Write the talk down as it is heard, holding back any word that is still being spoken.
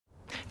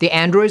The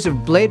androids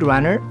of Blade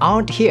Runner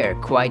aren't here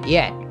quite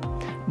yet.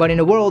 But in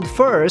a world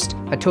first,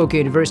 a Tokyo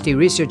University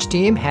research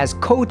team has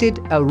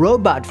coated a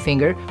robot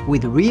finger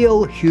with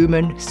real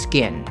human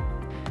skin.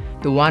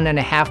 The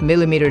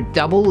 1.5mm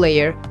double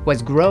layer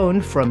was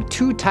grown from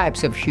 2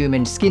 types of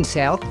human skin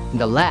cell in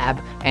the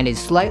lab and is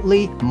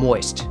slightly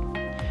moist.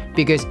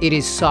 Because it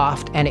is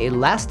soft and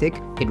elastic,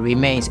 it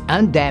remains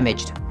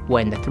undamaged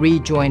when the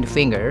 3-joined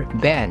finger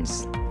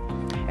bends.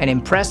 And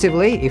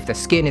impressively, if the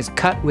skin is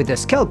cut with a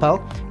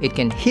scalpel, it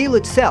can heal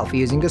itself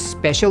using a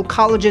special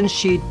collagen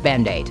sheet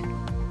band-aid.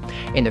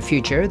 In the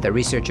future, the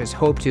researchers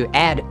hope to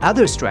add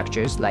other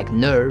structures like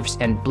nerves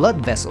and blood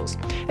vessels,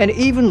 and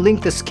even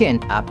link the skin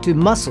up to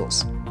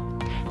muscles.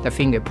 The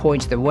finger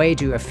points the way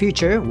to a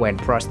future when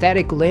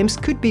prosthetic limbs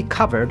could be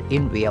covered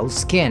in real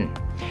skin.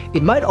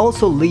 It might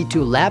also lead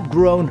to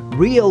lab-grown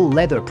real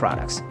leather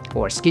products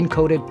or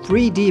skin-coated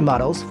 3D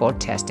models for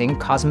testing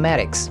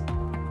cosmetics.